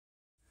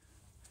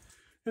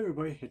Hey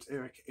everybody, it's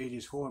Eric,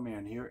 80s Horror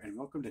Man here, and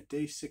welcome to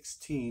day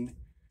 16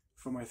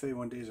 for my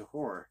 31 Days of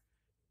Horror.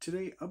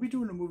 Today, I'll be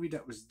doing a movie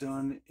that was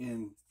done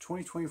in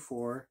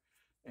 2024,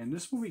 and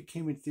this movie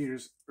came in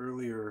theaters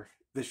earlier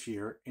this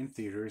year in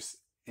theaters,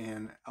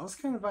 and I was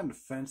kind of on the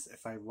fence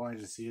if I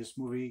wanted to see this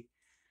movie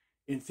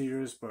in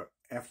theaters, but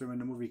after when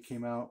the movie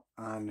came out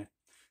on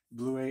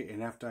Blu-ray,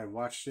 and after I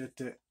watched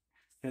it,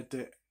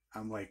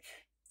 I'm like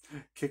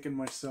kicking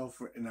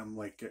myself, and I'm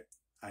like,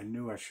 I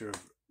knew I should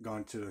have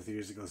gone to the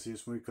theaters to go see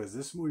this movie because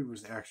this movie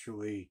was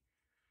actually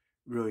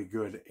really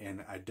good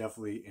and I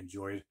definitely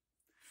enjoyed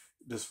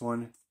this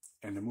one.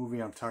 And the movie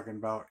I'm talking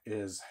about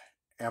is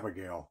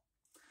Abigail.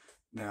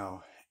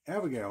 Now,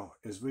 Abigail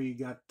is where you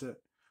got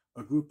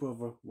a group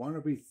of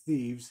wannabe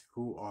thieves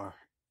who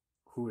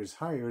is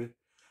hired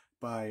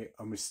by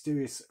a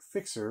mysterious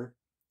fixer,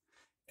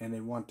 and they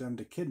want them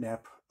to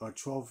kidnap a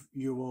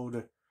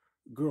 12-year-old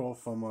girl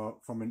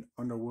from an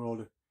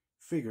underworld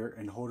figure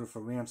and hold her for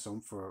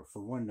ransom for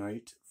one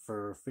night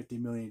for $50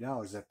 million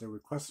that they're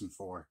requesting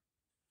for.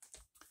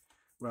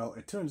 Well,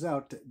 it turns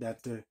out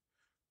that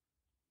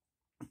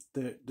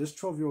this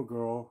 12-year-old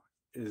girl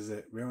is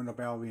wearing a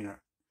ballerina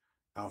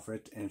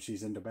outfit and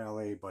she's into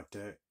ballet, but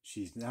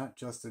she's not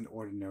just an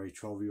ordinary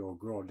 12-year-old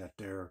girl that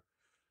they're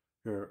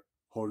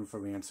holding for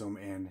ransom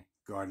and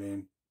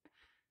guarding.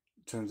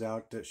 Turns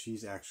out that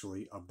she's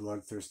actually a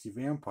bloodthirsty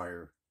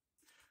vampire.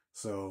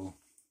 So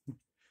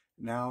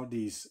now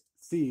these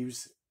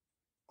thieves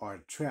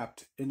are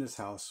trapped in this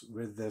house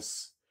with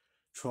this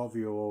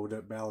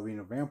 12-year-old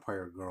ballerina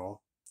vampire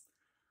girl,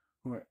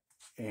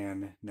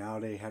 and now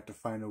they have to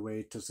find a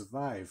way to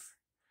survive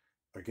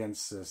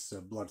against this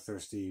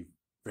bloodthirsty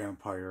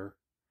vampire.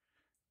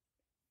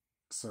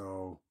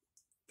 So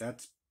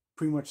that's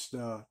pretty much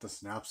the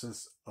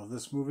synopsis of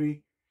this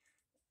movie.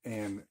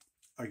 And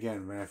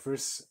again, when I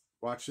first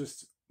watched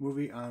this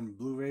movie on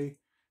Blu-ray,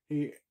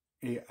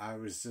 I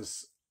was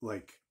just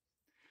like,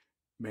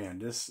 man,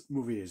 this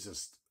movie is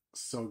just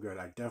so good.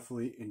 I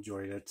definitely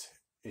enjoyed it,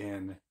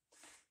 and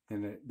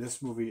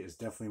this movie is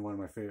definitely one of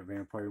my favorite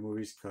vampire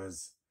movies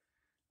because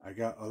I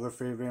got other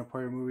favorite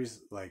vampire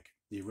movies, like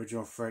the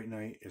original Fright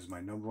Night is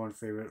my #1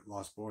 favorite,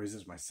 Lost Boys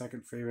is my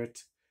second favorite,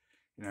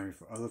 and I mean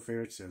for other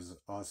favorites there's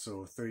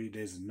also 30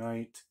 Days of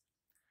Night,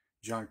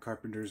 John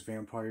Carpenter's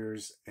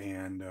Vampires,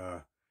 and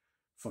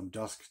From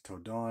Dusk Till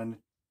Dawn.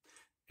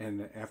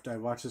 And after I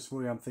watched this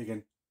movie, I'm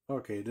thinking,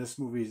 okay, this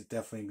movie is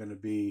definitely going to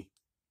be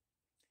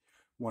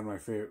one of my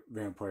favorite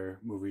vampire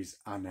movies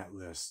on that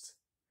list.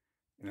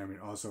 And I mean,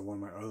 also one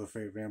of my other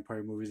favorite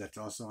vampire movies that's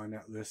also on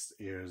that list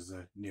is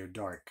Near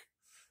Dark.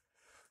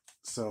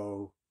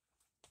 So,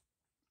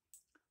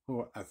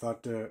 I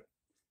thought there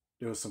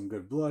was some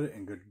good blood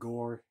and good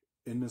gore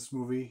in this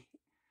movie.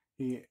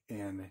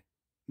 And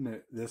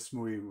this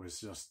movie was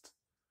just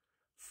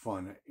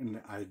fun,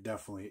 and I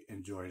definitely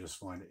enjoyed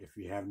this one. If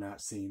you have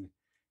not seen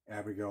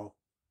Abigail,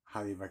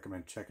 highly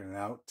recommend checking it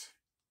out.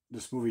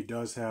 This movie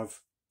does have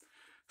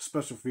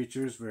special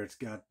features where it's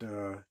got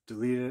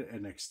deleted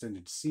and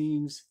extended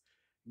scenes,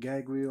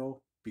 gag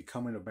reel,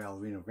 becoming a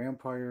ballerina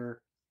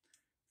vampire,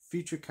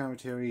 feature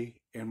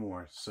commentary, and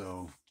more.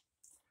 So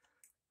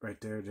right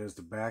there's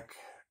the back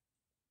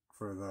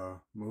for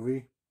the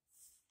movie.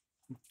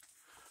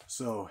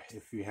 So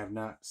if you have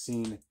not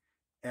seen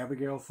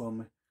Abigail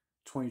from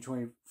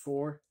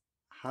 2024,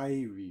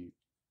 highly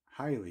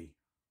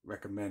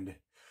recommend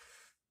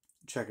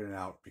checking it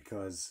out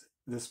because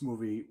this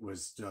movie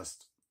was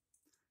just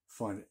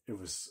fun. It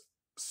was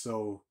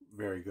so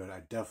very good.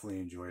 I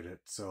definitely enjoyed it.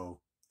 So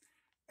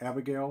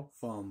Abigail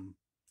from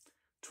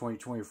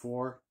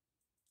 2024,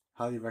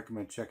 highly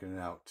recommend checking it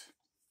out.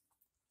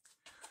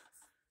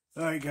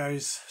 Alright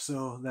guys,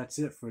 so that's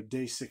it for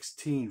day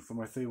 16 for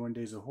my 31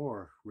 Days of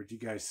Horror. What do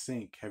you guys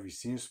think? Have you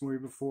seen this movie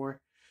before?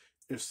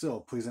 If so,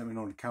 please let me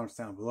know in the comments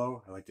down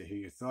below. I'd like to hear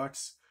your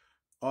thoughts.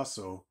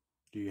 Also,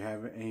 do you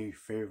have any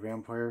favorite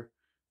vampire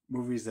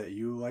movies that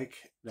you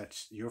like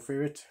that's your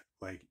favorite?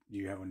 Like, do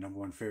you have a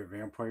 #1 favorite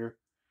vampire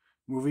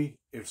movie?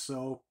 If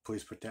so,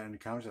 please put that in the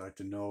comments. I'd like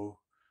to know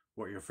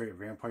what your favorite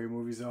vampire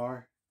movies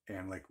are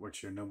and like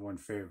what's your #1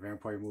 favorite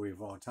vampire movie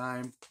of all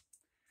time.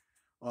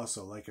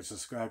 Also, like and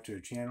subscribe to the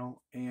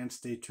channel and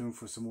stay tuned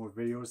for some more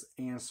videos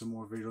and some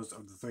more videos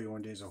of the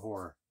 31 Days of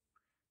Horror.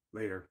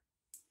 Later.